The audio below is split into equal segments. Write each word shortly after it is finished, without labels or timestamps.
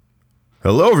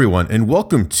Hello, everyone, and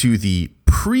welcome to the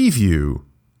preview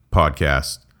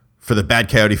podcast for the Bad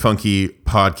Coyote Funky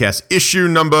podcast, issue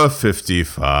number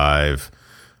 55.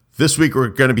 This week, we're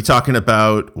going to be talking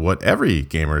about what every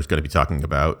gamer is going to be talking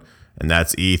about, and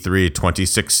that's E3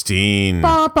 2016.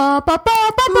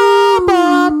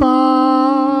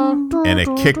 And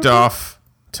it kicked off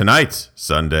tonight,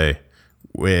 Sunday,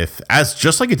 with,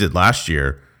 just like it did last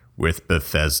year, with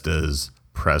Bethesda's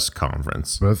press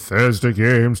conference. Bethesda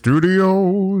Game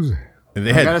Studios. And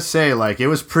I gotta say, it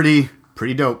was pretty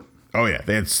dope. Oh yeah,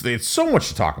 they had so much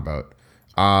to talk about.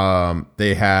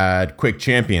 They had Quake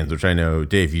Champions, which I know,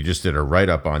 Dave, you just did a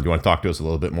write-up on. Do you want to talk to us a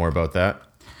little bit more about that?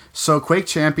 So Quake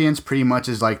Champions pretty much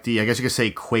is like I guess you could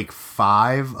say Quake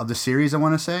 5 of the series, I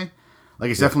want to say.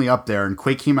 It's definitely up there. And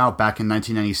Quake came out back in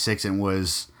 1996 and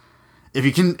was, if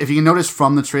you can notice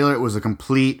from the trailer, it was a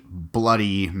complete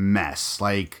bloody mess.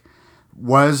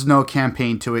 Was no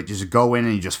campaign to it. Just go in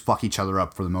and you just fuck each other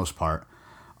up for the most part.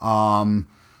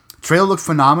 Trailer looked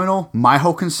phenomenal. My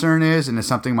whole concern is, and it's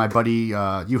something my buddy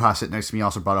Yuha sitting next to me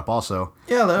also brought up also.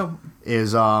 Yeah, hello.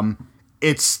 Is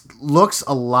it looks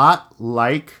a lot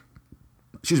like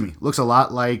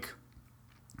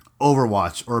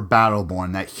Overwatch or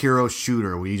Battleborn, that hero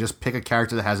shooter where you just pick a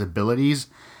character that has abilities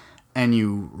and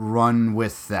you run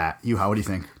with that. Yuha, what do you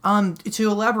think? To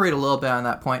elaborate a little bit on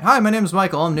that point. Hi, my name is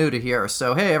Michael. I'm new to here.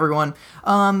 So, hey, everyone.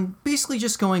 Basically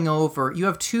just going over, you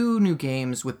have two new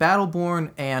games with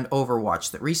Battleborn and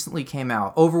Overwatch that recently came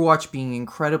out. Overwatch being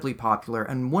incredibly popular.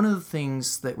 And one of the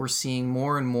things that we're seeing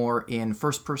more and more in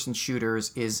first-person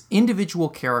shooters is individual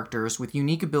characters with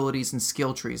unique abilities and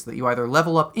skill trees that you either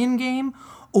level up in-game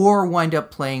or wind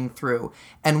up playing through.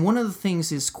 And one of the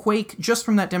things is Quake, just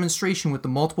from that demonstration with the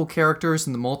multiple characters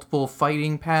and the multiple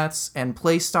fighting paths and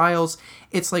play styles,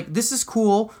 it's like, this is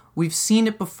cool, we've seen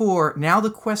it before. Now the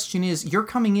question is, you're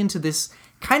coming into this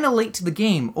kind of late to the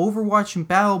game. Overwatch and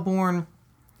Battleborn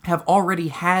have already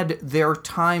had their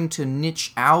time to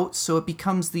niche out, so it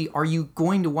becomes are you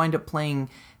going to wind up playing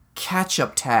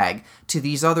catch-up tag to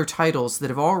these other titles that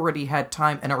have already had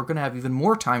time and are going to have even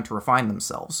more time to refine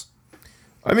themselves?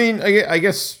 I mean, I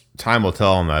guess time will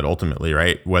tell on that ultimately,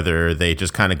 right? Whether they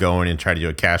just kind of go in and try to do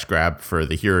a cash grab for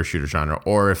the hero shooter genre,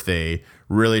 or if they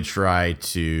really try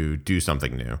to do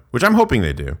something new, which I'm hoping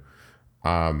they do.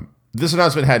 This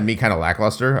announcement had me kind of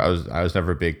lackluster. I was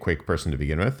never a big Quake person to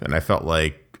begin with, and I felt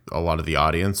like a lot of the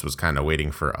audience was kind of waiting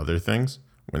for other things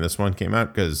when this one came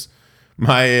out, because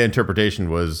my interpretation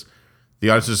was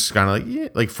the audience was just kind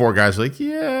of like four guys were like,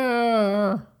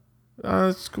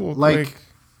 that's cool. Quake.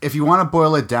 If you want to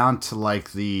boil it down to I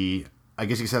guess you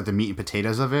could say the meat and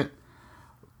potatoes of it,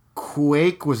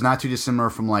 Quake was not too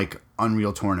dissimilar from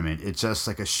Unreal Tournament. It's just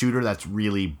a shooter that's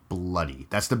really bloody.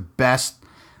 That's the best,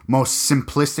 most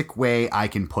simplistic way I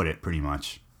can put it, pretty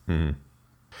much. Mm-hmm.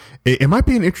 It might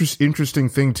be an interesting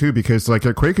thing too, because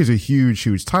Quake is a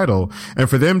huge title, and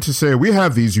for them to say we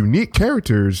have these unique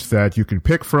characters that you can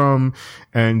pick from,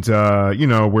 and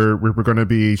we're going to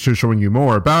be showing you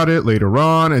more about it later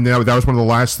on, and that was one of the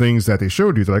last things that they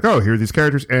showed you. They're like, oh, here are these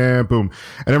characters, and boom,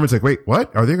 and everyone's like, wait,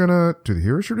 what? Are they gonna do the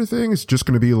hero shooter thing? It's just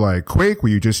going to be like Quake,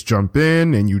 where you just jump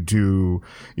in and you do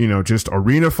just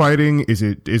arena fighting? Is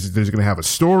it going to have a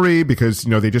story because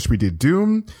they just redid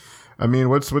Doom? I mean,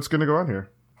 what's going to go on here?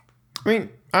 I mean,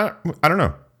 I don't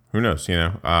know. Who knows,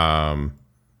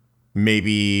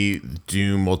 Maybe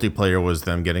Doom multiplayer was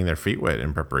them getting their feet wet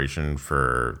in preparation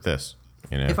for this,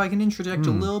 If I can interject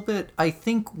a little bit, I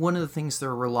think one of the things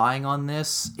they're relying on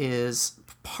this is,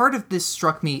 part of this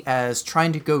struck me as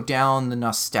trying to go down the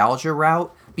nostalgia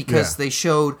route, because they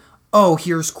showed, oh,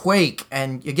 here's Quake.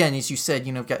 And again, as you said,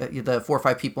 got the 4 or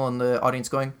 5 people in the audience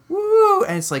going, woo!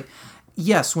 And it's like,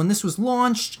 yes, when this was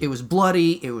launched, it was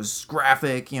bloody, it was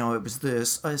graphic, it was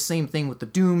this same thing with the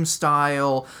Doom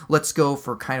style. Let's go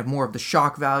for kind of more of the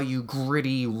shock value,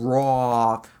 gritty,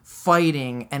 raw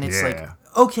fighting. And it's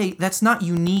okay, that's not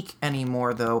unique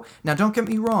anymore, though. Now, don't get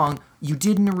me wrong, you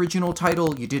did an original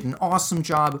title, you did an awesome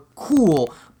job,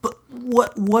 cool, but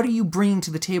what are you bringing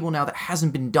to the table now that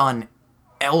hasn't been done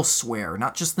elsewhere?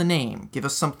 Not just the name. Give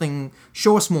us something,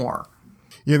 show us more.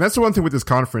 Yeah, that's the one thing with this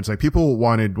conference. People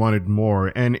wanted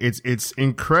more, and it's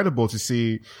incredible to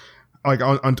see.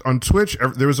 On Twitch,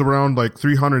 there was around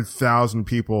 300,000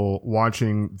 people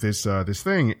watching this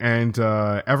thing, and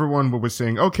everyone was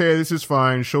saying, "Okay, this is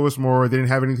fine. Show us more." They didn't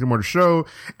have anything more to show,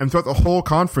 and throughout the whole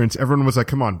conference, everyone was like,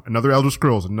 "Come on, another Elder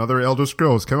Scrolls, another Elder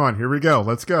Scrolls. Come on, here we go.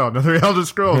 Let's go, another Elder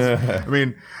Scrolls." I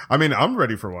mean, I'm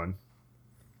ready for one.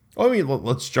 Well,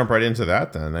 let's jump right into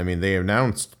that then. They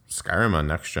announced Skyrim on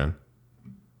next gen.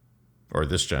 Or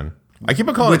this gen. I keep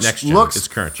on calling it next gen. looks It's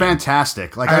current gen.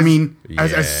 fantastic. Like, I mean,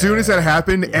 as soon as that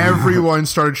happened, everyone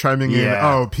started chiming in. Yeah.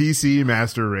 Oh, PC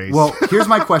Master Race. well, here's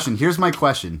my question.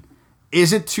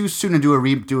 Is it too soon to do a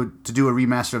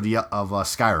remaster of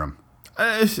Skyrim?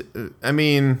 I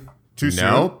mean, Too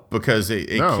no, soon? because it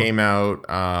No. came out.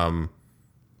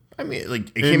 I mean, like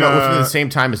it came out within the same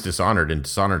time as Dishonored, and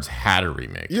Dishonored's had a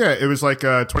remake. yeah, it was like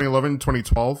 2011,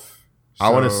 2012. I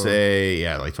want to So, say,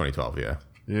 like 2012. Yeah.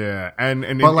 yeah, and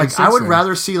But like, and I since would then-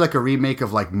 rather see like a remake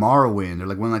of like Morrowind or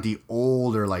like one of like the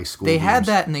older like school. They had games.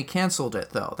 that and they canceled it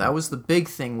though. That was the big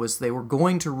thing, was they were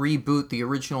going to reboot the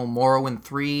original Morrowind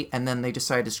 3 and then they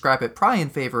decided to scrap it probably in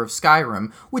favor of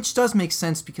Skyrim, which does make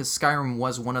sense because Skyrim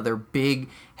was one of their big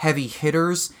heavy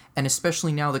hitters, and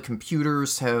especially now the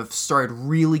computers have started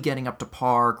really getting up to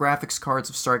par, graphics cards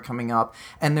have started coming up,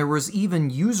 and there was even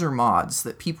user mods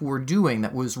that people were doing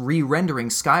that was re-rendering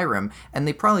Skyrim, and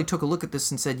they probably took a look at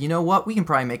this and said, you know what, we can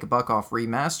probably make a buck off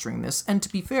remastering this, and to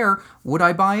be fair, would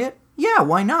I buy it? Yeah,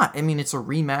 why not? I mean, it's a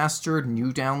remastered,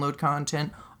 new download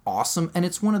content, awesome, and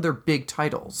it's one of their big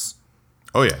titles.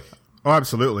 Oh yeah. Oh,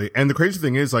 absolutely. And the crazy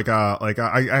thing is, I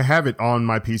have it on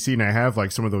my PC and I have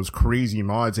like some of those crazy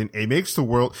mods and it makes the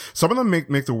world, some of them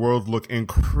make the world look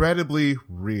incredibly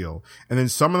real. And then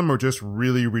some of them are just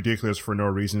really ridiculous for no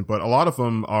reason. But a lot of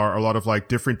them are a lot of like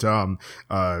different,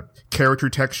 character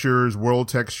textures, world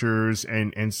textures,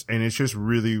 and it's just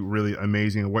really, really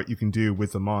amazing what you can do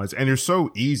with the mods. And they're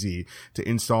so easy to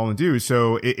install and do.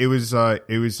 So it was, I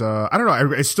don't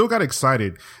know. I still got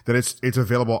excited that it's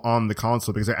available on the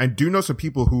console because I do know some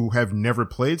people who have never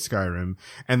played Skyrim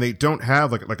and they don't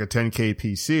have like a 10K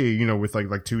PC, you know, with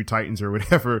like two Titans or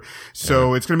whatever.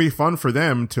 So it's going to be fun for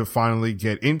them to finally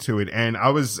get into it. And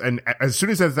and as soon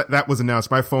as that was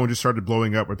announced, my phone just started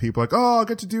blowing up where people like, oh, I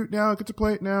get to do it now. I get to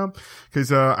play it now.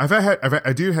 Cause,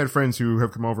 I do had friends who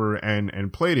have come over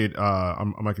and played it,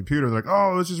 on my computer. They're like,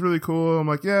 oh, this is really cool. I'm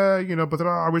like, yeah, you know, but then,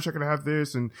 I wish I could have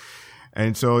this.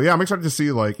 And so, yeah, I'm excited to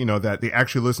see, like, you know, that they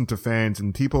actually listen to fans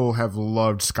and people have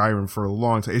loved Skyrim for a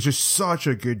long time. It's just such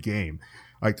a good game.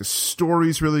 Like, the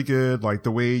story's really good. Like,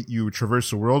 the way you traverse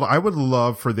the world. I would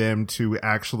love for them to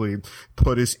actually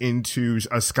put us into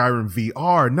a Skyrim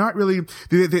VR. Not really.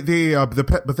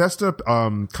 The Bethesda,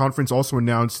 conference also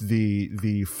announced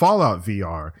the Fallout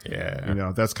VR. Yeah. You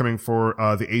know, that's coming for,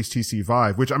 the HTC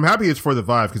Vive, which I'm happy it's for the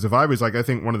Vive because the Vive is like, I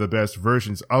think one of the best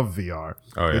versions of VR.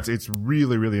 Oh, yeah. It's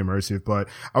really, really immersive, but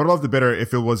I would love the better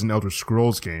if it was an Elder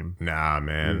Scrolls game. Nah,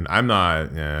 man. I'm not.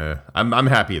 I'm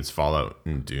happy it's Fallout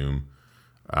and Doom.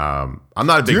 I'm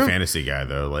not a big Doom? fantasy guy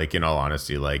though. Like, in all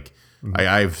honesty, like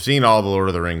I've seen all the Lord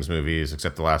of the Rings movies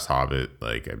except the last Hobbit.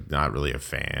 Like, I'm not really a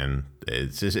fan.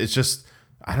 It's just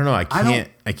I don't know. I can't.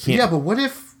 Yeah, but what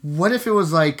if it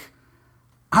was like,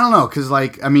 I don't know, because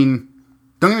like, I mean,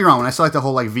 don't get me wrong. When I saw like the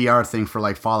whole like VR thing for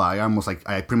like Fallout,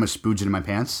 I pretty much spooged it in my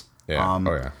pants. Yeah.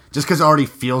 Oh yeah. Just because it already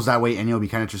feels that way, and it'll be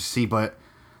kind of interesting to see. But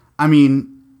I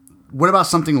mean, what about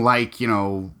something like, you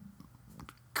know,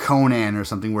 Conan or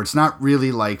something where it's not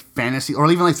really like fantasy,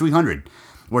 or even like 300,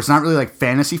 where it's not really like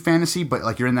fantasy, but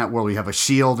like you're in that world. You have a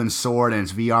shield and sword, and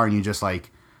it's VR, and you just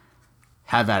like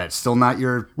have at it. Still not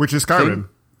your Which is Skyrim.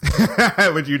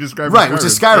 Which you described, right, which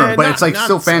is Skyrim, Yeah, but not- it's like not-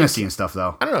 still it's like- fantasy and stuff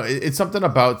though. I don't know. It's something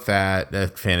about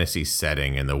that fantasy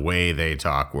setting and the way they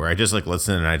talk where I just like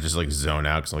listen and I just like zone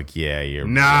out because I'm like, yeah, you're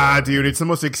Nah, dude, it's the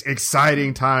most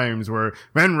exciting times where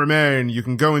man, you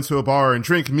can go into a bar and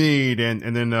drink mead and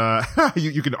then,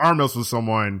 you can arm wrestle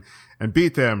someone and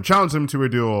beat them, challenge them to a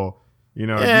duel. You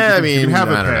know, Yeah, you can have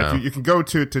a I don't pet. know. You can go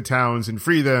to towns and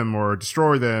free them or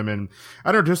destroy them. And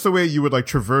I don't know, just the way you would like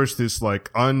traverse this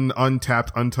like untapped,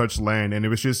 untouched land. And it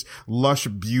was just lush,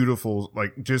 beautiful,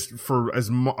 like just for as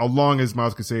long as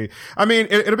Miles could say. I mean,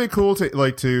 it'll be cool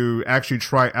to actually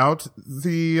try out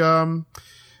the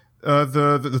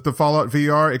Fallout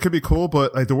VR. It could be cool,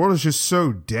 but like the world is just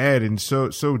so dead and so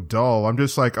dull. I'm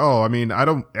just like, oh, I mean,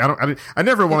 I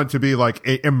never wanted to be like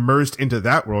immersed into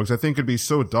that world because I think it'd be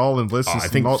so dull and listless. I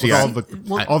think- and see, all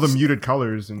the muted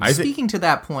colors and Speaking to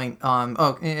that point,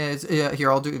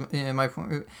 here I'll do my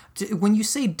point. When you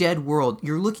say dead world,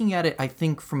 you're looking at it, I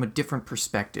think, from a different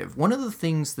perspective. One of the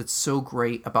things that's so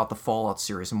great about the Fallout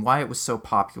series and why it was so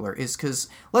popular is because,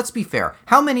 let's be fair,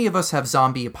 how many of us have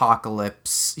zombie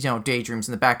apocalypse, daydreams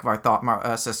in the back of our thought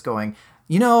process going,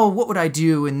 what would I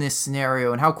do in this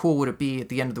scenario, and how cool would it be at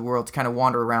the end of the world to kind of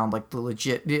wander around like the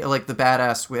legit, like the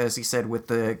badass, as he said, with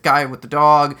the guy with the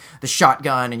dog, the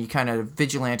shotgun, and you kind of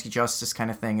vigilante justice kind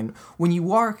of thing. And when you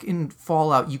walk in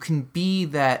Fallout, you can be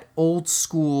that old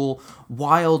school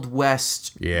Wild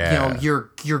West. Yeah.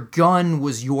 Your gun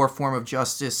was your form of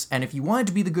justice, and if you wanted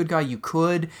to be the good guy, you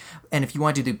could, and if you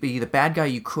wanted to be the bad guy,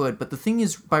 you could. But the thing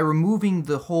is, by removing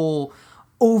the whole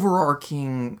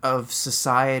overarching of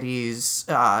society's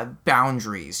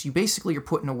boundaries, you basically are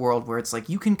put in a world where it's like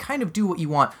you can kind of do what you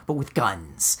want, but with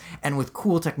guns and with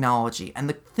cool technology. And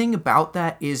the thing about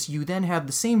that is you then have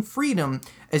the same freedom,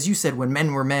 as you said, when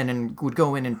men were men and would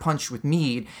go in and punch with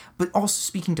mead. But also,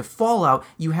 speaking to Fallout,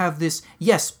 you have this,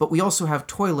 yes, but we also have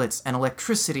toilets and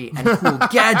electricity and cool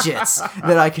gadgets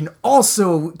that I can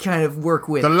also kind of work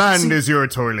with. The land is your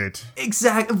toilet.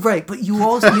 Exactly right, but you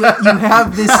also you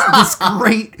have this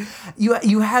great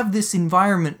you have this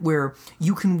environment where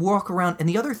you can walk around. And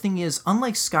the other thing is,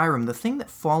 unlike Skyrim, the thing that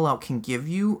Fallout can give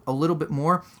you a little bit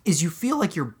more is you feel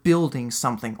like you're building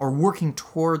something or working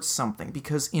towards something,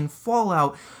 because in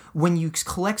Fallout, when you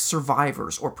collect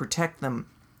survivors or protect them,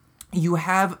 you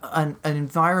have an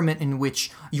environment in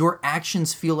which your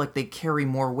actions feel like they carry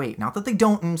more weight. Not that they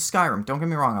don't in Skyrim. Don't get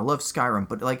me wrong. I love Skyrim.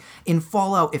 But like in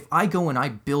Fallout, if I go and I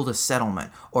build a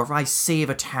settlement, or if I save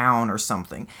a town or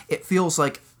something, it feels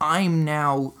like I'm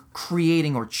now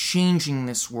creating or changing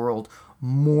this world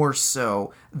more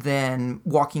so than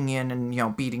walking in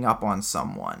and beating up on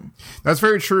someone. That's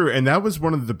very true, and that was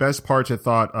one of the best parts I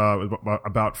thought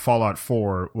about Fallout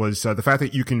 4 was the fact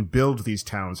that you can build these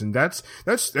towns, and that's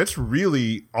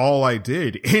really all I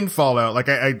did in Fallout. Like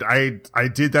I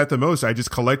did that the most. I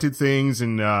just collected things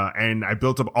and I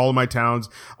built up all of my towns,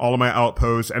 all of my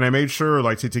outposts, and I made sure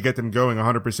like to get them going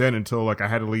 100% until like I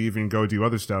had to leave and go do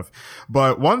other stuff.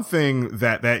 But one thing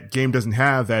that game doesn't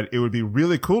have that it would be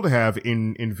really cool to have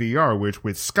in VR, which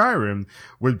with Skyrim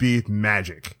would be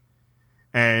magic.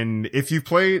 And if you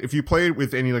play it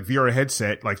with any like VR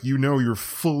headset, like you're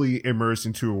fully immersed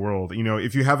into a world.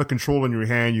 If you have a controller in your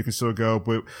hand, you can still go.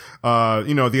 But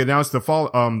they announced the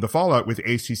Fallout with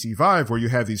HTC Vive, where you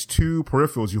have these two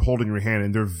peripherals you hold in your hand,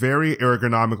 and they're very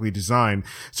ergonomically designed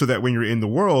so that when you're in the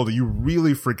world, you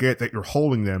really forget that you're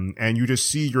holding them, and you just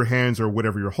see your hands or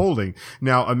whatever you're holding.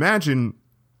 Now imagine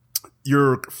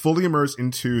you're fully immersed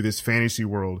into this fantasy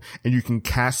world and you can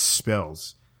cast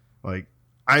spells. Like,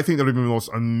 I think that would be the most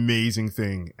amazing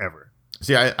thing ever.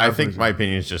 See, I think my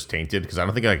opinion is just tainted, because I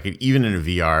don't think I could, even in a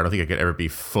VR, I don't think I could ever be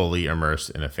fully immersed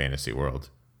in a fantasy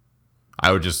world.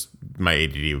 I would just, my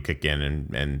ADD would kick in,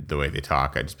 and the way they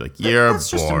talk, I'd just be like, that's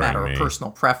just a matter of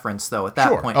personal preference, though, at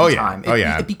that point in time.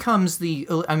 It becomes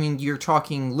you're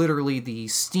talking literally the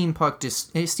steampunk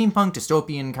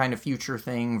dystopian kind of future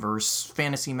thing versus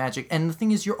fantasy magic. And the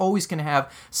thing is, you're always going to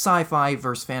have sci-fi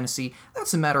versus fantasy.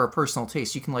 That's a matter of personal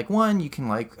taste. You can like one, you can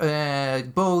like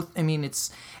both. I mean,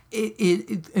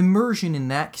 immersion in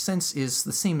that sense is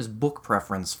the same as book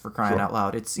preference, for crying out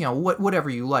loud. It's whatever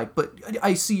you like. But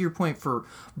I see your point for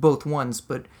both ones.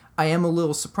 But I am a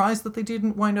little surprised that they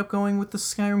didn't wind up going with the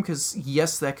Skyrim, because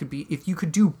yes, that could be, if you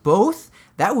could do both,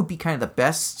 that would be kind of the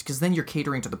best, because then you're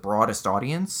catering to the broadest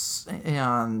audience.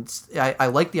 And I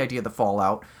like the idea of the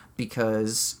Fallout,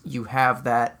 because you have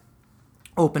that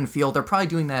open field. They're probably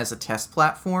doing that as a test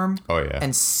platform. Oh, yeah.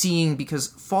 And seeing, because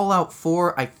Fallout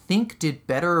 4, I think, did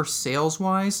better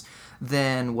sales-wise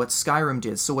than what Skyrim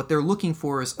did. So what they're looking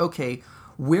for is, okay,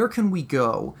 where can we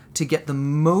go to get the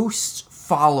most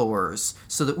followers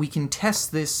so that we can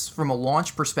test this from a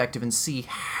launch perspective and see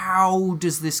how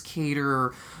does this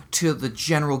cater to the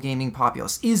general gaming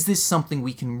populace? Is this something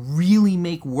we can really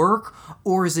make work,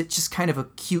 or is it just kind of a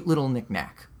cute little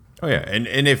knick-knack? Oh, yeah.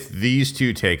 And if these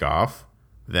two take off,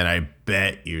 then I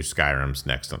bet you Skyrim's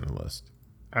next on the list.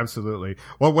 Absolutely.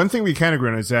 Well, one thing we can agree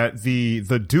on is that the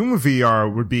Doom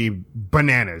VR would be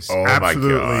bananas. Oh,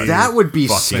 absolutely. my God. That would be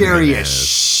scary bananas. as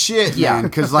shit, Yeah, man.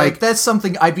 Because like that's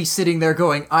something I'd be sitting there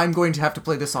going, I'm going to have to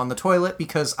play this on the toilet,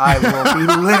 because I will be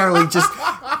literally just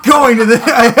going to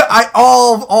the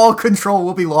all control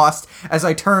will be lost as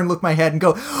I turn, look my head, and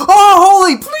go, oh,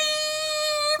 holy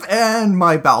please, and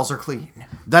my bowels are clean.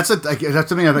 that's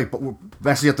something I like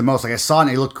actually at the most. Like I saw it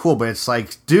and it looked cool, but it's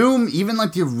like Doom, even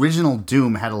like the original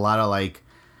Doom had a lot of like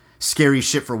scary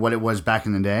shit for what it was back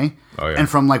in the day. Oh, yeah. And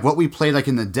from like what we played like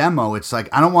in the demo, it's like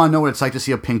I don't want to know what it's like to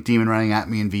see a pink demon running at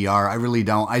me in VR. I really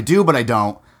don't. I do, but I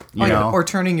don't. You know? Or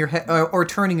turning your head, or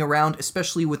turning around,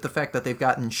 especially with the fact that they've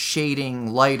gotten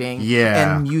shading, lighting,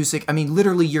 Yeah. and music. I mean,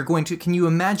 literally, you're going to. Can you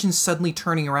imagine suddenly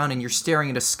turning around and you're staring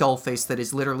at a skull face that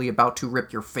is literally about to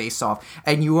rip your face off,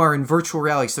 and you are in virtual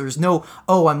reality? So there's no,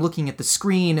 oh, I'm looking at the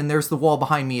screen and there's the wall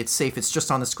behind me. It's safe. It's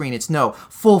just on the screen. It's no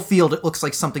full field. It looks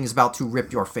like something is about to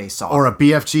rip your face off. Or a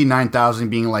BFG 9000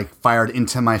 being like fired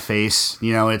into my face.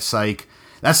 You know, it's like.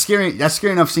 That's scary. That's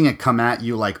scary enough seeing it come at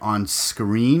you like on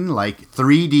screen, like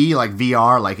 3D, like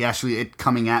VR, like actually it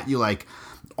coming at you, like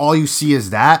all you see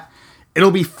is that. It'll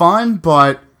be fun,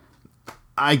 but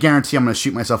I guarantee I'm going to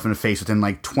shoot myself in the face within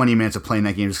like 20 minutes of playing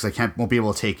that game just because won't be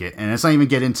able to take it. And it's not even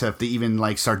get into if they even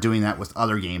like start doing that with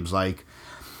other games, like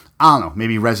I don't know,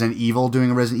 maybe Resident Evil doing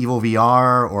a Resident Evil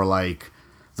VR, or like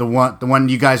the one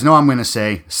you guys know I'm going to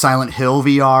say, Silent Hill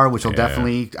VR, which will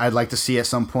definitely, I'd like to see at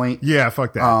some point. Yeah,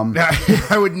 fuck that.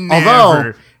 I would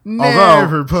Although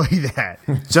never play that.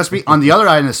 Just be on the other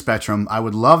end of the spectrum, I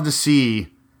would love to see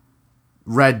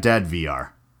Red Dead VR.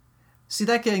 See,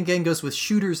 that again goes with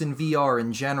shooters in VR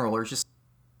in general, or just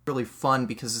really fun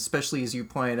because, especially as you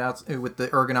pointed out with the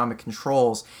ergonomic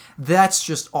controls, that's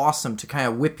just awesome to kind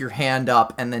of whip your hand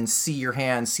up and then see your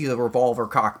hand, see the revolver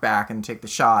cock back and take the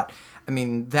shot. I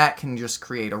mean, that can just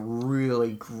create a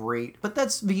really great... But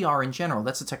that's VR in general.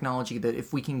 That's a technology that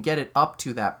if we can get it up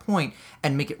to that point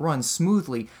and make it run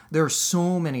smoothly, there are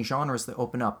so many genres that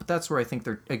open up. But that's where I think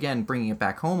they're, again, bringing it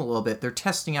back home a little bit. They're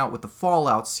testing out with the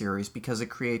Fallout series because it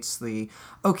creates the,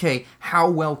 okay, how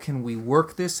well can we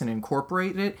work this and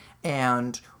incorporate it?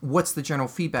 And what's the general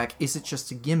feedback? Is it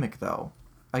just a gimmick, though?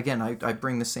 Again, I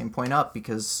bring the same point up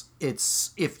because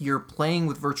it's, if you're playing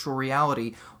with virtual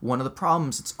reality, one of the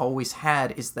problems it's always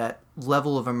had is that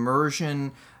level of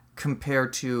immersion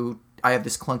compared to, I have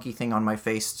this clunky thing on my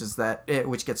face, just that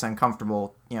which gets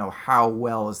uncomfortable. You know, how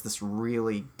well is this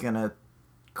really gonna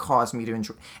cause me to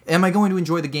enjoy? Am I going to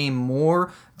enjoy the game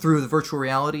more through the virtual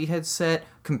reality headset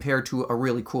compared to a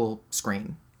really cool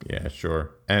screen? Yeah,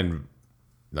 sure. And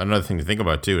another thing to think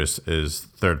about too is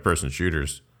third-person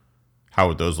shooters. How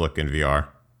would those look in VR?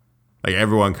 Like,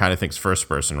 everyone kind of thinks first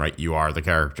person, right? You are the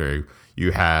character.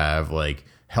 You have like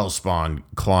Hellspawn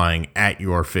clawing at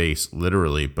your face,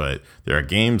 literally. But there are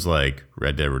games like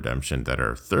Red Dead Redemption that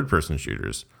are third person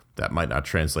shooters that might not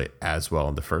translate as well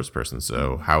into first person.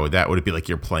 So how would that? Would it be like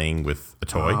you're playing with a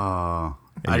toy? I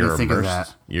didn't think of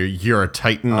that. You're a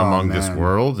titan among this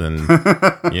world, and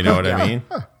you know what I mean?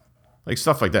 Like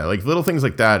stuff like that, like little things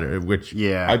like that, which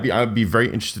I'd be very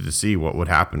interested to see what would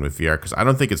happen with VR, because I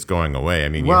don't think it's going away. I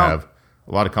mean, you have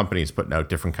a lot of companies putting out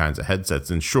different kinds of headsets,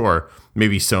 and sure,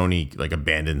 maybe Sony like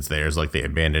abandons theirs, like they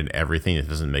abandon everything that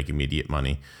doesn't make immediate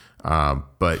money.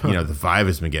 But you know, the Vive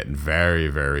has been getting very,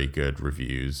 very good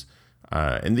reviews,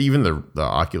 and even the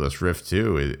Oculus Rift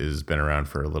too has been around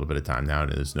for a little bit of time now,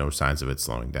 and there's no signs of it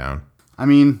slowing down. I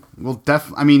mean,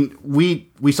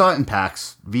 we saw it in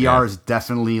PAX. VR is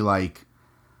definitely like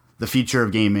the future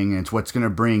of gaming, and it's what's going to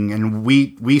bring. And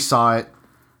we saw it.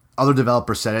 Other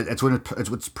developers said it. It's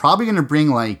what's probably going to bring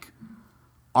like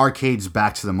arcades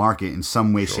back to the market in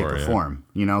some way, shape, or form.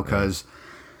 You know, because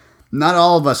not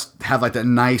all of us have like that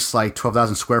nice like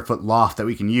 12,000 square foot loft that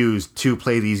we can use to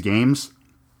play these games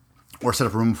or set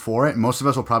up a room for it. Most of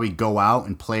us will probably go out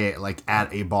and play it like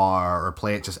at a bar or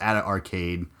play it just at an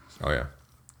arcade. Oh, yeah.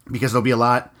 Because it'll be a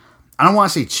lot, I don't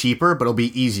want to say cheaper, but it'll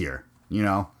be easier, you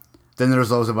know? Then there's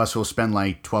those of us who will spend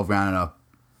like 12 grand on a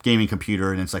gaming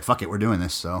computer, and it's like, fuck it, we're doing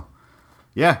this. So,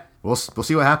 yeah, we'll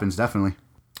see what happens, definitely.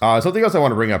 Something else I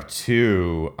want to bring up,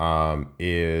 too,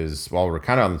 is, while we're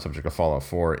kind of on the subject of Fallout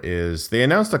 4, is they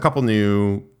announced a couple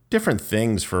new different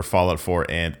things for Fallout 4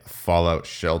 and Fallout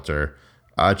Shelter.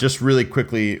 Just really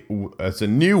quickly, it's a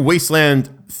new Wasteland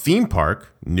theme park.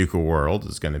 Nuka World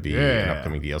is going to be an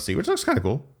upcoming DLC, which looks kind of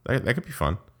cool. That could be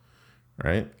fun,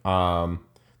 right?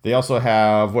 They also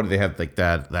have, what do they have, like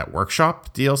that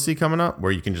workshop DLC coming up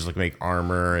where you can just like make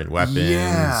armor and weapons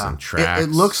and tracks. It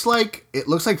looks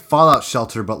like Fallout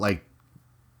Shelter, but like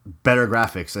better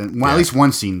graphics, and at least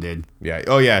one scene did. Yeah.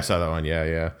 Oh yeah, I saw that one.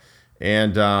 Yeah.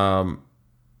 And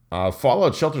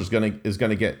Fallout Shelter is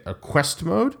gonna get a quest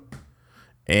mode.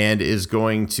 And is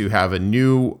going to have a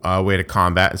new way to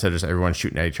combat instead of just everyone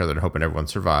shooting at each other and hoping everyone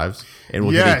survives. And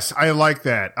I like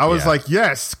that. I was like,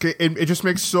 yes, it just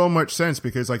makes so much sense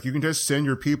because like you can just send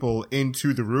your people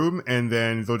into the room and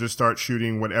then they'll just start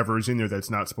shooting whatever is in there that's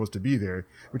not supposed to be there,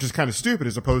 which is kind of stupid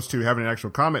as opposed to having an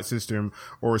actual combat system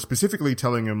or specifically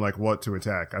telling them like what to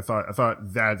attack. I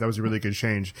thought that was a really good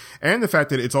change, and the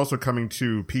fact that it's also coming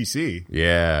to PC.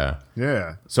 Yeah.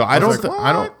 So I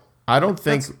don't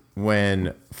think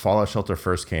when Fallout Shelter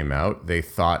first came out, they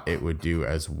thought it would do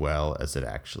as well as it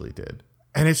actually did.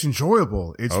 and it's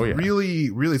enjoyable. It's Oh, yeah. really,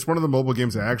 really, it's one of the mobile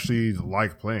games I actually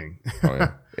like playing. Oh,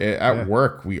 yeah. At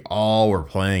work, we all were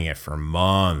playing it for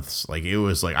months. Like, it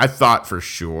was like, I thought for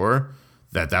sure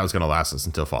that was going to last us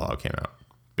until Fallout came out,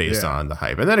 based on the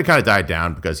hype. And then it kind of died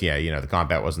down because, the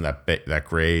combat wasn't that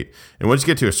great. And once you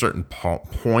get to a certain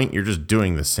point, you're just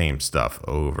doing the same stuff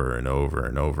over and over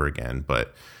and over again.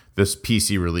 But this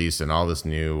PC release and all this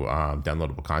new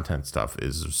downloadable content stuff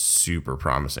is super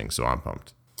promising. So I'm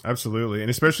pumped. Absolutely. And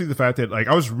especially the fact that, like,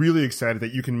 I was really excited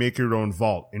that you can make your own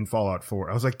vault in Fallout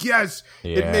 4. I was like, yes,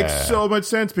 it makes so much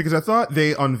sense because I thought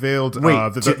they unveiled. Wait,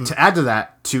 to add to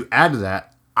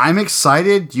that, I'm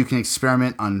excited you can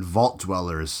experiment on vault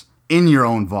dwellers in your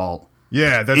own vault.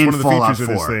 Yeah, that's in one of the Fallout features of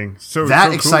this 4. thing. So that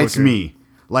cool excites looking. me.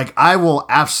 Like, I will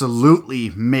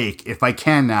absolutely make, if I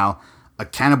can now, a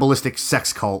cannibalistic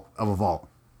sex cult of a vault.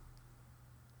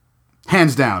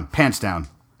 Hands down, pants down,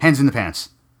 hands in the pants.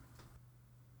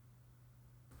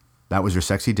 That was your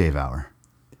Sexy Dave hour.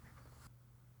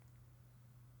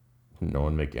 No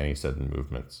one make any sudden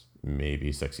movements.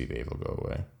 Maybe Sexy Dave will go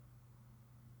away.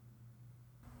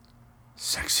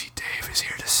 Sexy Dave is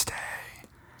here to stay.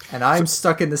 And I'm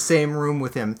stuck in the same room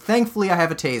with him. Thankfully, I have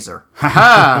a taser.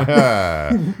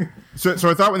 So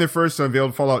I thought when they first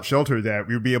unveiled Fallout Shelter that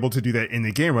we would be able to do that in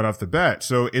the game right off the bat.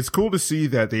 So it's cool to see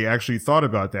that they actually thought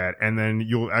about that, and then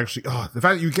you'll actually the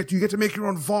fact that you get to make your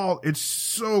own vault. It's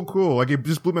so cool. Like, it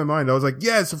just blew my mind. I was like,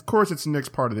 yes, of course, it's the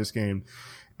next part of this game.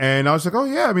 And I was like, oh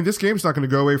yeah, I mean, this game's not going to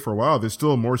go away for a while. There's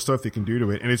still more stuff they can do to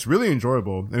it, and it's really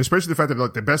enjoyable. And especially the fact that,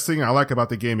 like, the best thing I like about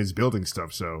the game is building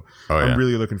stuff. So I'm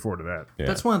really looking forward to that. Yeah.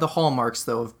 That's one of the hallmarks,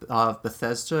 though, of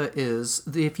Bethesda is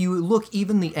if you look,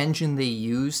 even the engine they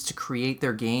use to create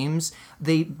their games,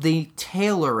 they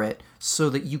tailor it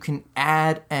so that you can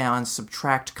add and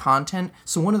subtract content.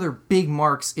 So one of their big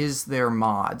marks is their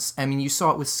mods. I mean, you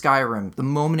saw it with Skyrim. The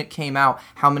moment it came out,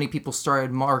 how many people started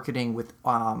marketing with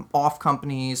off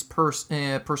companies,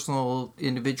 personal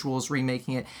individuals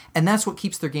remaking it. And that's what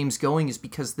keeps their games going, is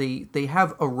because they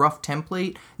have a rough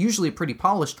template, usually a pretty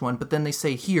polished one, but then they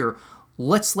say, here,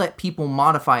 let's let people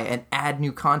modify and add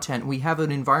new content. We have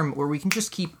an environment where we can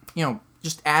just keep,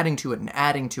 just adding to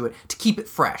it to keep it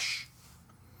fresh.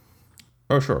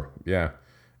 Oh, sure. Yeah.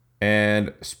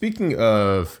 And speaking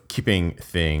of keeping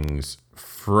things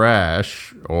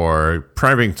fresh or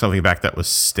trying to bring something back that was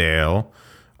stale,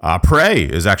 Prey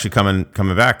is actually coming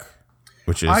back,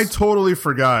 which is... I totally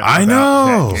forgot. I about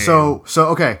know. that game. So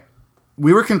okay,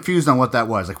 we were confused on what that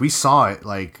was. Like, we saw it,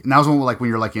 like, and that was when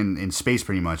you're like in space,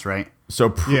 pretty much, right?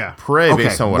 So Yeah. Prey, Okay,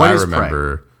 based on what what I is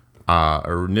remember,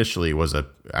 initially was I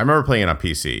remember playing it on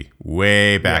PC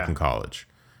way back in college.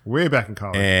 Way back in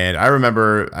college. And I don't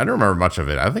remember much of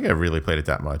it. I don't think I really played it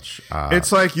that much.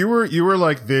 It's like you were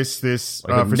like this Like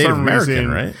a for Native some American,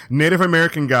 reason, right? Native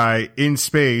American guy in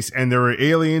space, and there were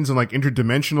aliens and like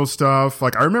interdimensional stuff.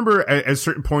 Like, I remember at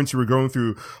certain points you were going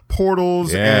through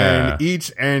portals, Yeah.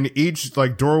 and each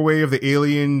like doorway of the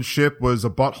alien ship was a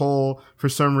butthole for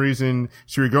some reason.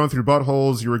 So you were going through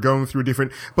buttholes, you were going through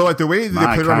different, but like the way that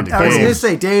My they put it on kind the of I was game. going to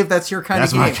say, Dave, that's your kind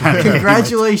That's of my game. kind of game.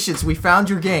 Congratulations, we found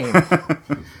your game.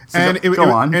 And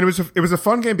go on. And it was a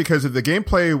fun game because the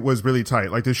gameplay was really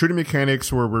tight. Like, the shooting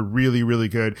mechanics were really, really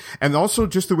good. And also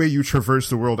just the way you traverse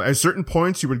the world. At certain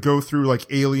points, you would go through like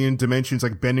alien dimensions,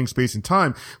 like bending space and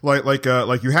time. Like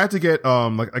you had to get,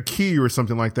 like a key or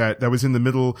something like that was in the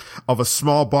middle of a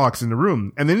small box in the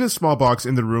room. And then in the small box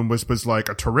in the room was like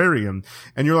a terrarium.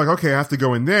 And you're like, okay, I have to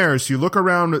go in there. So you look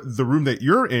around the room that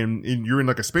you're in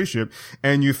like a spaceship,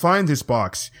 and you find this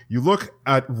box. You look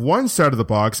at one side of the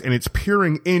box, and it's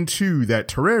peering into that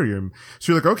terrarium.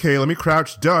 So you're like, okay, let me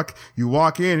crouch duck. You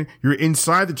walk in, you're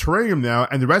inside the terrarium now,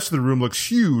 and the rest of the room looks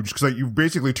huge because like you've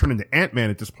basically turned into Ant-Man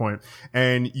at this point.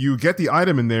 And you get the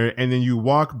item in there, and then you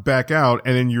walk back out,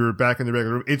 and then you're back in the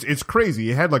regular room. It's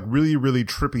crazy. It had like really, really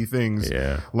trippy things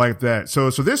like that. So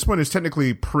this one is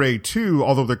technically Prey 2,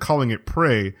 although they're calling it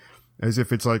Prey, as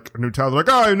if it's like a new title. Like,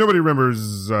 oh, nobody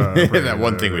remembers that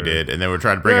one thing we did, and then we're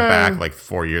trying to bring it back like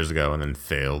 4 years ago, and then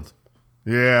failed.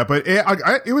 Yeah, but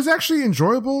it was actually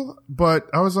enjoyable, but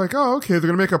I was like, oh, okay, they're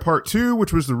going to make a part 2,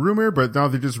 which was the rumor, but now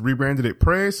they just rebranded it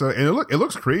Prey, so and it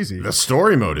looks crazy. The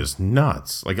story mode is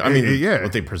nuts. Like, I mean, yeah.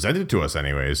 what they presented to us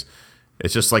anyways,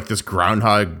 it's just like this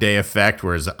Groundhog Day effect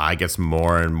where his eye gets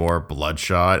more and more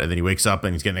bloodshot, and then he wakes up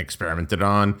and he's getting experimented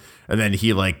on, and then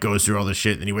he like goes through all this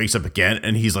shit, and then he wakes up again,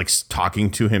 and he's like talking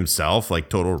to himself, like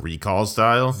Total Recall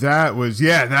style. That was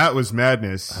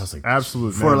madness. I was like,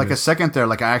 absolute For like a madness. second there,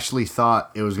 like, I actually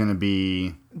thought it was going to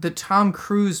be the Tom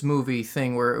Cruise movie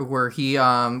thing where he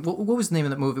what was the name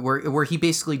of that movie where he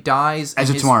basically dies. Edge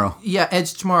of Tomorrow. Yeah,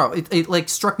 Edge of Tomorrow. It like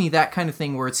struck me that kind of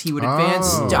thing where he would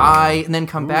advance, die, and then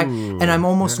come back. And I'm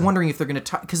almost wondering if they're going to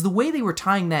tie, because the way they were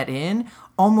tying that in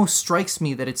almost strikes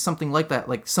me that it's something like that.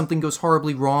 Like something goes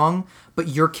horribly wrong, but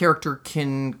your character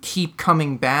can keep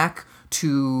coming back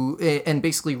to and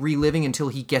basically reliving until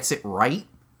he gets it right.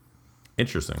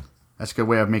 Interesting. That's a good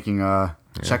way of making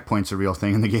checkpoints a real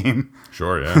thing in the game.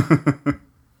 Sure, yeah.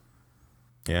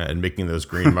 Yeah, and making those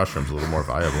green mushrooms a little more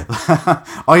viable.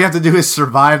 All you have to do is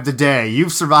survive the day.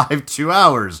 You've survived 2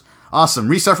 hours. Awesome.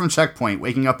 Restart from checkpoint,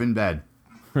 waking up in bed.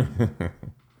 And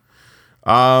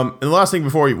the last thing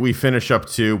before we finish up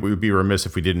too, we would be remiss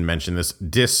if we didn't mention this.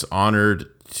 Dishonored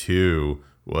 2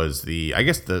 was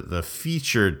the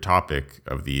featured topic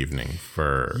of the evening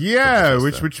for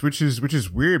which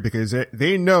is weird because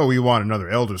they know we want another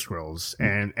Elder Scrolls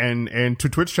and to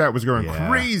Twitch chat was going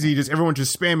crazy, just everyone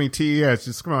just spamming TES,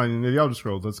 just come on, the Elder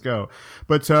Scrolls, let's go.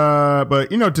 But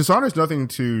Dishonored's nothing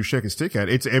to shake a stick at.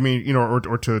 It's or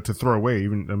to throw away,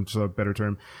 even it's a better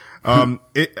term. I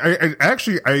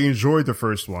enjoyed the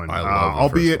first one. I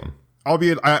love the first one.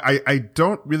 Albeit, I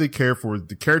don't really care for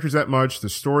the characters that much. The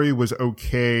story was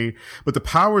okay, but the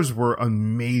powers were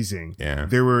amazing. Yeah.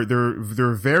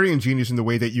 They're very ingenious in the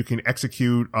way that you can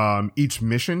execute, each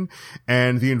mission,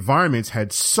 and the environments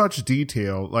had such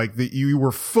detail, like that you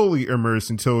were fully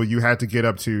immersed until you had to get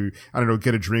up to, I don't know,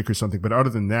 get a drink or something. But other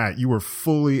than that, you were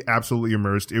fully, absolutely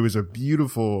immersed. It was a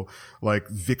beautiful, like,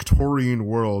 Victorian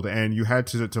world, and you had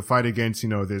to fight against,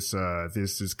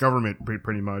 this government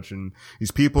pretty much, and these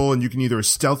people, and you can either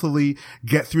stealthily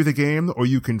get through the game or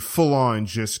you can full on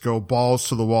just go balls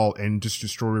to the wall and just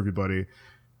destroy everybody.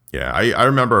 Yeah, I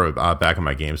remember back in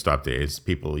my GameStop days,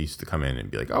 people used to come in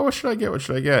and be like, "Oh, what should I get? What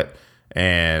should I get?"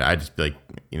 And I'd just be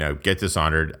like, get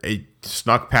Dishonored. It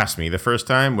snuck past me the first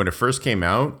time when it first came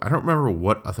out. I don't remember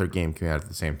what other game came out at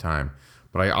the same time,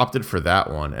 but I opted for that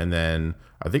one. And then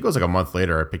I think it was like a month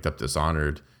later, I picked up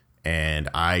Dishonored, and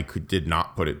I did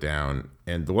not put it down.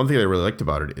 And the one thing I really liked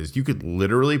about it is you could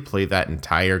literally play that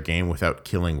entire game without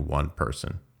killing one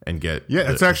person and get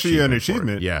it's actually an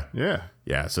achievement.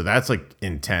 Yeah. So that's like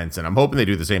intense, and I'm hoping they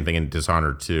do the same thing in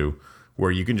Dishonored 2,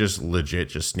 where you can just legit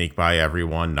just sneak by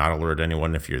everyone, not alert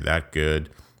anyone if you're that good,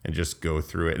 and just go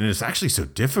through it. And it's actually so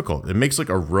difficult. It makes like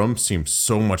a room seem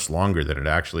so much longer than it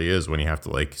actually is when you have to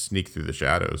like sneak through the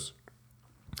shadows.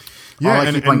 Yeah, all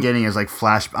I keep on getting is like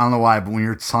I don't know why, but when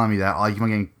you're telling me that, all I keep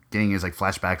on getting is like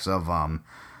flashbacks of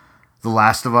The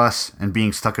Last of Us and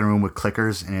being stuck in a room with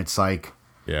clickers, and it's like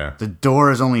the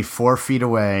door is only 4 feet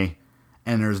away,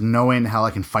 and there's no way in hell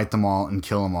I can fight them all and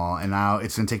kill them all, and now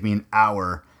it's gonna take me an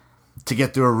hour to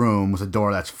get through a room with a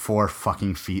door that's 4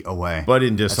 fucking feet away. But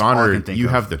in Dishonored, you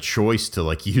have the choice to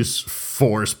like use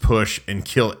force push and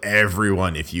kill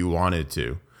everyone if you wanted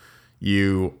to.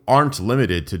 You aren't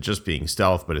limited to just being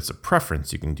stealth, but it's a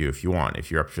preference you can do if you want,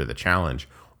 if you're up for the challenge.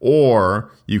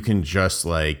 Or you can just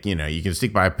like, you can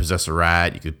sneak by, possess a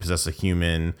rat, you could possess a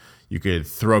human, you could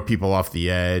throw people off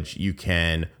the edge, you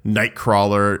can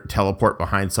Nightcrawler, teleport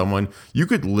behind someone. You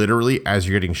could literally, as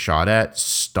you're getting shot at,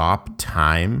 stop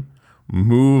time,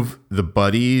 move the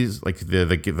buddies, like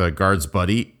the guard's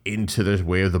buddy, into the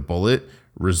way of the bullet,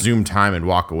 resume time and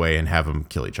walk away and have them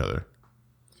kill each other.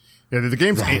 Yeah, the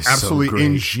game's absolutely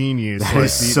ingenious. That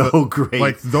is so great.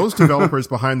 Like, those developers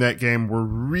behind that game were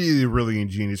really, really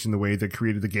ingenious in the way they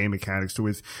created the game mechanics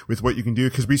with what you can do.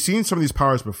 Because we've seen some of these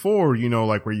powers before,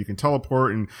 like where you can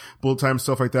teleport and bullet time,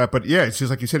 stuff like that. But yeah, it's just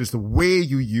like you said, it's the way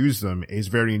you use them is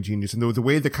very ingenious. And the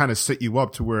way they kind of set you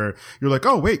up to where you're like,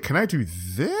 oh, wait, can I do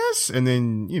this? And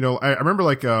then, I remember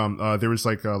there was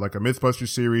like a Mythbusters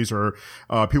series or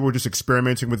people were just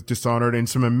experimenting with Dishonored, and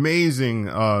some amazing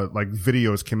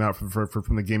videos came out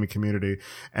from the gaming community.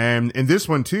 And in this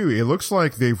one too, it looks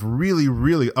like they've really,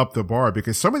 really upped the bar,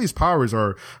 because some of these powers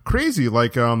are crazy.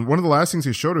 Like, one of the last things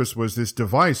they showed us was this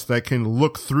device that can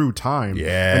look through time.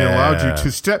 Yeah. And it allowed you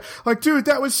to step, like, dude,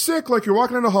 that was sick. Like, you're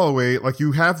walking in a hallway, like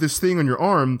you have this thing on your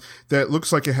arm that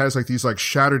looks like it has like these like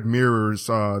shattered mirrors,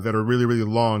 that are really, really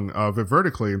long,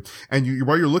 vertically. And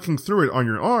while you're looking through it on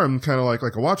your arm, kind of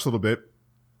like a watch a little bit,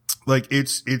 like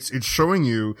it's showing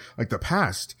you like the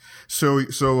past. So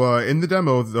in the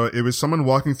demo, it was someone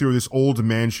walking through this old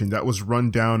mansion that was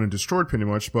run down and destroyed pretty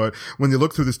much. But when they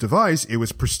looked through this device, it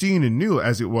was pristine and new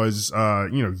as it was,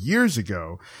 years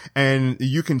ago. And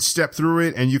you can step through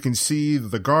it and you can see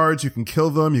the guards, you can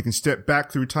kill them, you can step back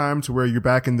through time to where you're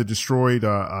back in the destroyed,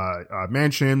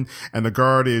 mansion. And the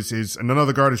guard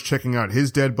another guard is checking out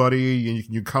his dead buddy, and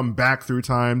you come back through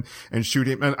time and shoot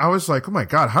him. And I was like, oh my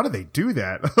God, how did they do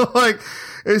that? like,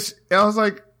 I was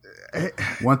like,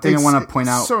 one thing I want to point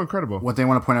out, so incredible. One thing I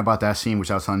want to point out about that scene, which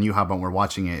I was telling you how about when we're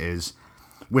watching it, is,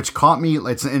 which caught me.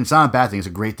 It's not a bad thing. It's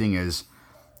a great thing. Is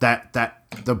that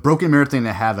the broken mirror thing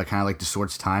they have that kind of like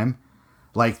distorts time,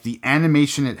 like the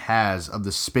animation it has of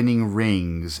the spinning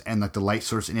rings and like the light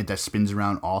source in it that spins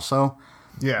around also,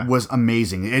 was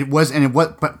amazing.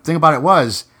 But thing about it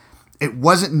was, it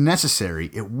wasn't necessary.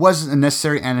 It wasn't a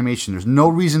necessary animation. There's no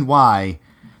reason why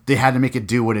they had to make it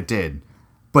do what it did.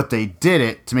 But they did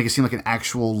it to make it seem like an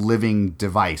actual living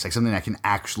device, like something that can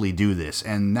actually do this.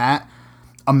 And that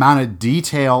amount of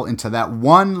detail into that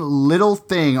one little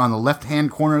thing on the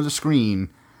left-hand corner of the screen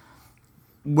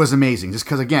was amazing. Just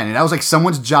because, again, that was like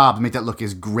someone's job to make that look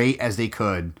as great as they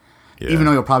could. Yeah. Even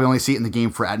though you'll probably only see it in the game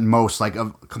for, at most, like a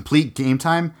complete game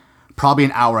time, probably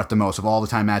an hour at the most. Of all the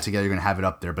time added together, you're going to have it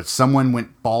up there. But someone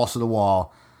went balls to the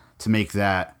wall to make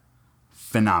that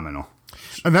phenomenal.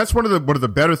 And that's one of the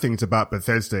better things about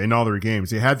Bethesda in all their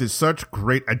games. They had this such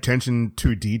great attention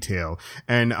to detail.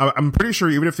 And I'm pretty sure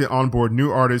even if they onboard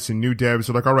new artists and new devs,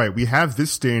 they're like, all right, we have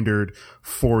this standard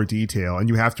for detail and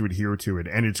you have to adhere to it.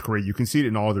 And it's great. You can see it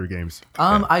in all their games.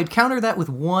 I'd counter that with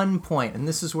one point, and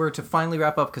this is where to finally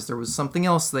wrap up, because there was something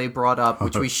else they brought up,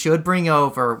 which we should bring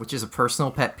over, which is a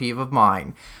personal pet peeve of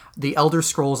mine. The Elder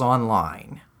Scrolls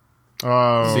Online.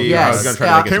 Oh, see, yes. I was gonna try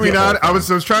to make it Can we not? I was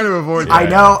trying to avoid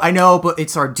that. I know, but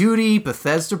it's our duty.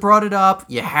 Bethesda brought it up.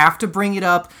 You have to bring it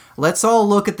up. Let's all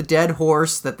look at the dead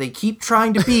horse that they keep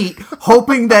trying to beat,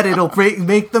 hoping that it'll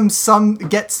make them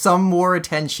get some more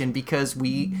attention, because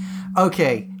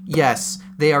yes,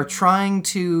 they are trying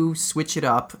to switch it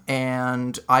up,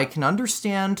 and I can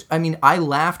understand. I mean, I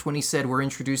laughed when he said we're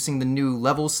introducing the new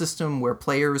level system where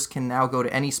players can now go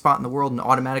to any spot in the world and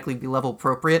automatically be level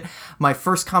appropriate. My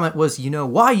first comment was, you know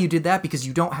why you did that? Because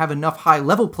you don't have enough high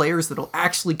level players that'll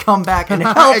actually come back and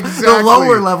help the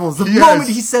lower levels. The moment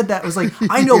he said that, I was like,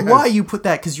 I know why you put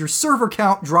that, because your server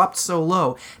count dropped so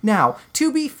low. Now,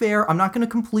 to be fair, I'm not going to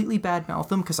completely badmouth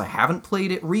them, because I haven't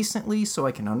played it recently, so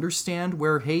I can understand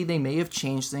where, hey, they may have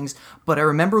changed things, but I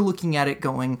remember looking at it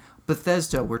going,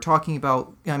 Bethesda, we're talking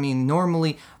about,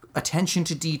 normally attention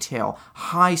to detail,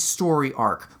 high story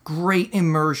arc, great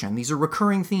immersion. These are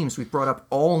recurring themes we've brought up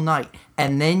all night.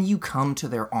 And then you come to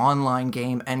their online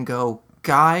game and go,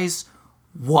 guys,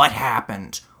 what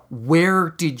happened? Where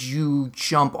did you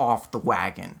jump off the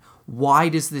wagon? Why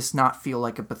does this not feel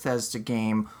like a Bethesda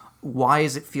game? Why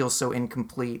does it feel so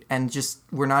incomplete? And just,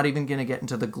 we're not even going to get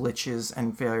into the glitches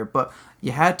and failure, but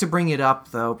you had to bring it up,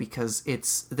 though, because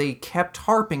they kept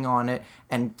harping on it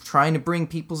and trying to bring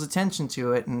people's attention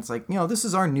to it, and it's like, this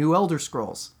is our new Elder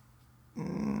Scrolls.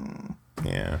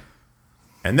 Yeah.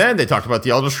 And then they talked about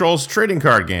the Elder Scrolls trading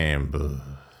card game. Ugh.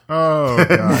 Oh,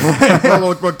 God.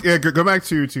 Well, look, go back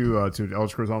to Elder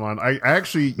Scrolls Online. I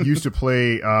actually used to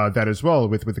play that as well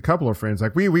with a couple of friends.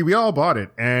 Like we all bought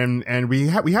it, and we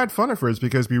had fun at first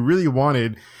because we really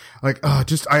wanted,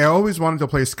 I always wanted to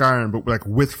play Skyrim, but like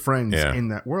with friends in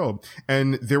that world.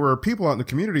 And there were people out in the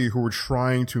community who were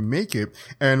trying to make it,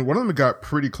 and one of them got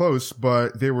pretty close,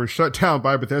 but they were shut down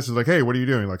by Bethesda. Like, hey, what are you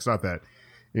doing? Like, stop that.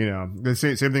 The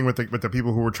same thing with the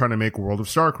people who were trying to make World of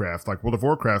StarCraft, like World of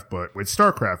Warcraft, but with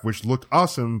StarCraft, which looked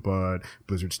awesome, but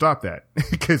Blizzard stopped that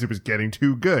because it was getting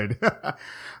too good.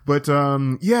 But,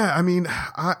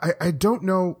 I don't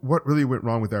know what really went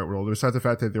wrong with that world. Besides the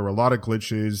fact that there were a lot of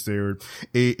glitches.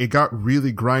 It got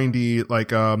really grindy.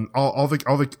 Like, all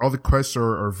the quests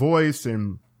are voiced,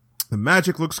 and the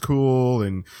magic looks cool,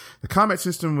 and the combat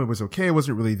system was okay. It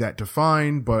wasn't really that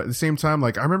defined, but at the same time,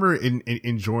 like, I remember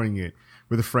enjoying it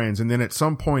with friends. And then at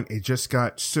some point it just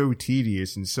got so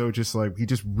tedious, and so just like, we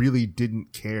just really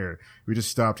didn't care. We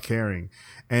just stopped caring.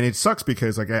 And it sucks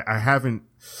because like, I haven't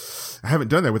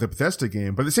done that with a Bethesda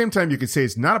game, but at the same time you could say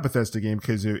it's not a Bethesda game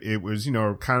because it was,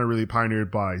 kind of really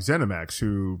pioneered by ZeniMax,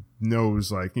 who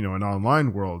knows like, an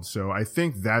online world. So I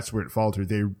think that's where it faltered.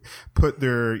 They put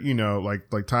their,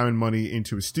 like time and money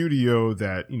into a studio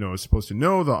that, is supposed to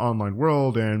know the online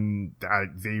world, and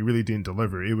they really didn't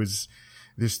deliver. It was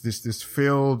this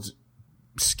failed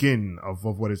skin of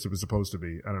what it was supposed to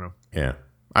be. I don't know. Yeah,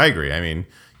 I agree. I mean,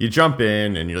 you jump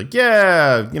in and you're like,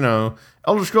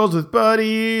 Elder Scrolls with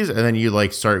buddies, and then you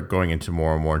like start going into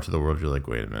more and more into the world. You're like,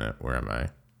 wait a minute, where am I?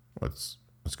 What's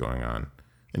going on?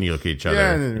 And you look at each other,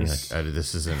 and you're like,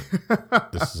 this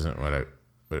isn't what I.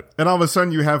 And all of a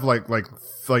sudden you have like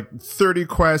 30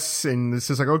 quests, and it's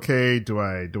just like, okay, do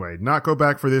I not go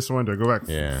back for this one? Do I go back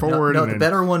forward? No, the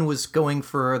better one was going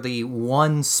for the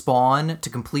one spawn to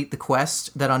complete the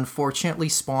quest that unfortunately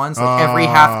spawns like every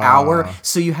half hour.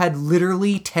 So you had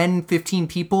literally 10, 15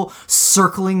 people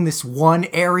circling this one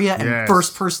area, and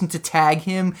first person to tag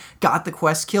him got the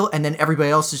quest kill, and then everybody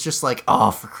else is just like,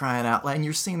 oh, for crying out loud. And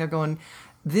you're sitting there going,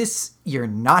 you're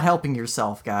not helping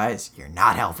yourself, guys. You're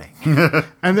not helping.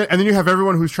 and then you have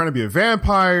everyone who's trying to be a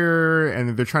vampire,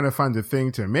 and they're trying to find the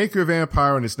thing to make you a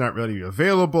vampire, and it's not really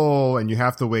available, and you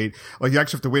have to wait. Like, you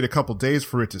actually have to wait a couple days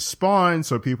for it to spawn.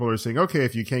 So people are saying, okay,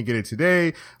 if you can't get it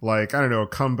today, like, I don't know,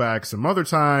 come back some other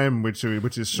time, which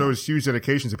shows huge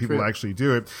dedication to people to actually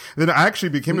do it. And then I actually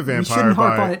became a vampire. We shouldn't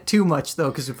harp on it too much, though,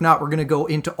 because if not, we're going to go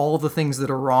into all the things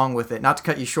that are wrong with it. Not to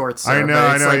cut you short, sir, I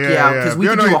know. Because we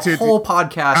could do a whole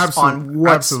podcast on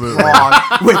what's wrong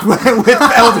with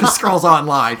Elder Scrolls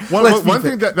Online. One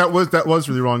thing that was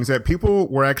really wrong is that people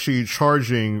were actually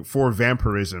charging for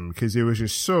vampirism because it was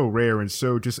just so rare and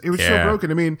so so broken.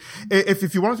 I mean,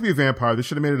 if you wanted to be a vampire, they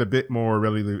should have made it a bit more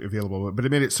readily available, but it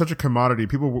made it such a commodity.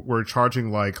 People were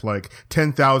charging like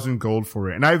 10,000 gold for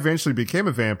it, and I eventually became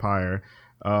a vampire.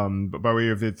 By way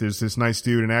of it, there's this nice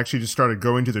dude, and I actually just started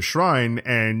going to the shrine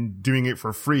and doing it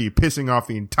for free, pissing off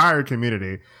the entire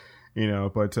community.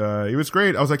 But it was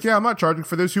great. I was like, yeah, I'm not charging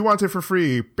for this. Who wants it for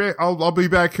free? I'll be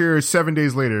back here 7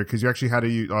 days later, because you actually had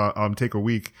to take a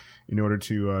week in order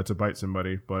to bite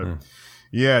somebody. But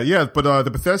but the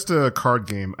Bethesda card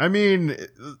game, I mean,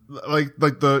 like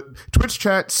the Twitch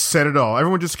chat said it all.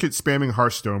 Everyone just keeps spamming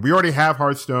Hearthstone. We already have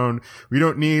Hearthstone. We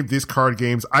don't need these card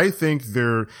games. I think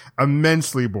they're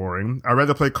immensely boring. I'd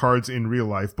rather play cards in real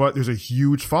life, but there's a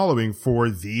huge following for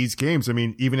these games. I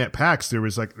mean, even at PAX, there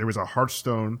was a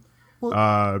Hearthstone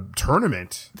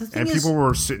tournament, and people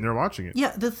were sitting there watching it.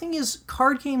 Yeah, the thing is,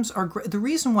 card games are great. The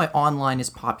reason why online is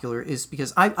popular is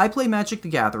because I play Magic the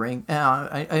Gathering.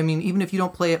 I mean, even if you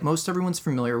don't play it, most everyone's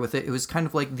familiar with it. It was kind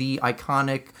of like the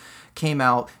iconic came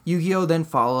out. Yu-Gi-Oh! Then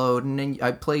followed, and then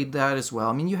I played that as well.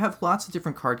 I mean, you have lots of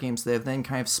different card games that have then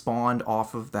kind of spawned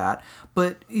off of that.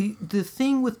 But the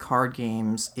thing with card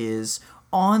games is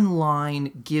online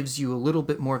gives you a little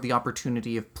bit more of the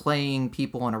opportunity of playing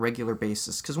people on a regular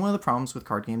basis, because one of the problems with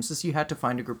card games is you had to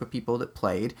find a group of people that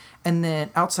played, and then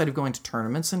outside of going to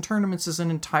tournaments, and tournaments is an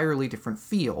entirely different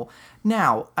feel.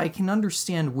 Now, I can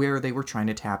understand where they were trying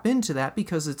to tap into that,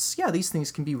 because these things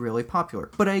can be really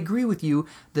popular. But I agree with you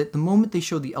that the moment they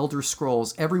show the Elder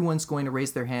Scrolls, everyone's going to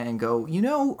raise their hand and go,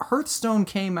 Hearthstone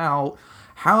came out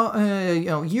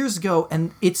years ago,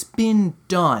 and it's been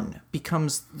done,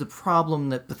 becomes the problem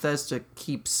that Bethesda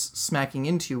keeps smacking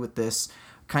into with this,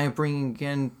 kind of bringing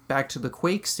again back to the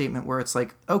Quake statement, where it's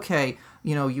like, okay,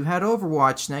 you had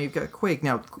Overwatch, now you've got Quake.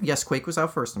 Now, yes, Quake was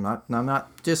out first. I'm not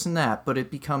dissing that, but it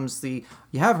becomes you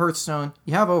have Hearthstone,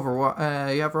 you have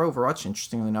Overwatch. You have Overwatch.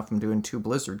 Interestingly enough, I'm doing 2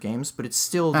 Blizzard games, but it's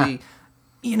still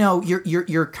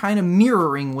you're kind of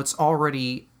mirroring what's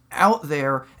already out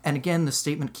there, and again, the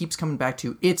statement keeps coming back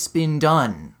to, it's been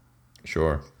done.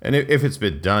 Sure. And if it's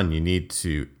been done, you need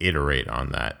to iterate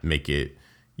on that, make it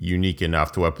unique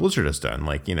enough to what Blizzard has done.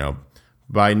 Like,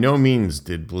 by no means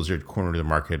did Blizzard corner the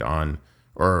market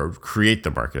or create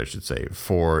the market, I should say,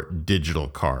 for digital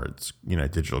cards,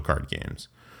 digital card games.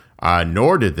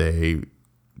 Nor did they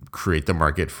create the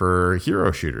market for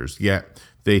hero shooters. Yet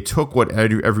they took what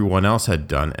everyone else had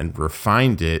done and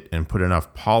refined it and put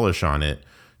enough polish on it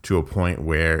to a point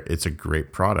where it's a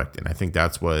great product. And I think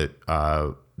that's what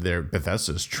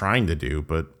Bethesda is trying to do,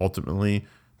 but ultimately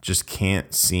just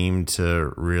can't seem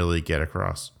to really get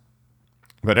across.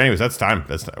 But anyways, that's time.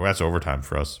 That's overtime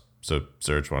for us. So,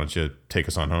 Serge, why don't you take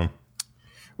us on home?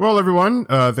 Well, everyone,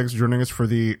 thanks for joining us for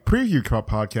the preview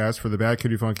podcast for the Bad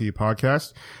Kitty Funky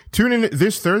podcast. Tune in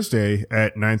this Thursday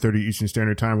at 9:30 Eastern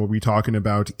Standard Time. We'll be talking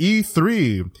about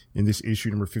E3 in this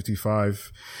issue number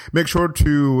 55. Make sure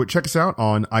to check us out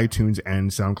on iTunes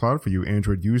and SoundCloud for you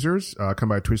Android users. Come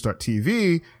by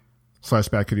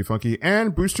twitch.tv/BadKittyFunky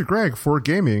and Booster Greg for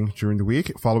gaming during the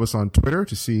week. Follow us on Twitter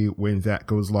to see when that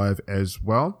goes live as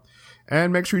well.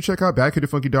 And make sure you check out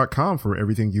badkittyfunky.com for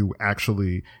everything you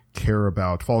actually care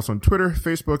about. Follow us on Twitter,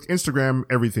 Facebook, Instagram,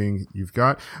 everything you've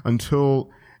got. Until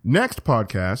next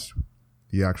podcast,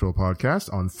 the actual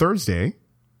podcast on Thursday,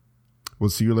 we'll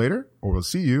see you later, or we'll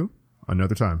see you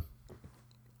another time.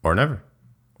 Or never.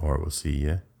 Or we'll see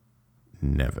you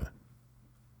never.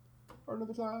 Or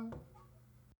another time.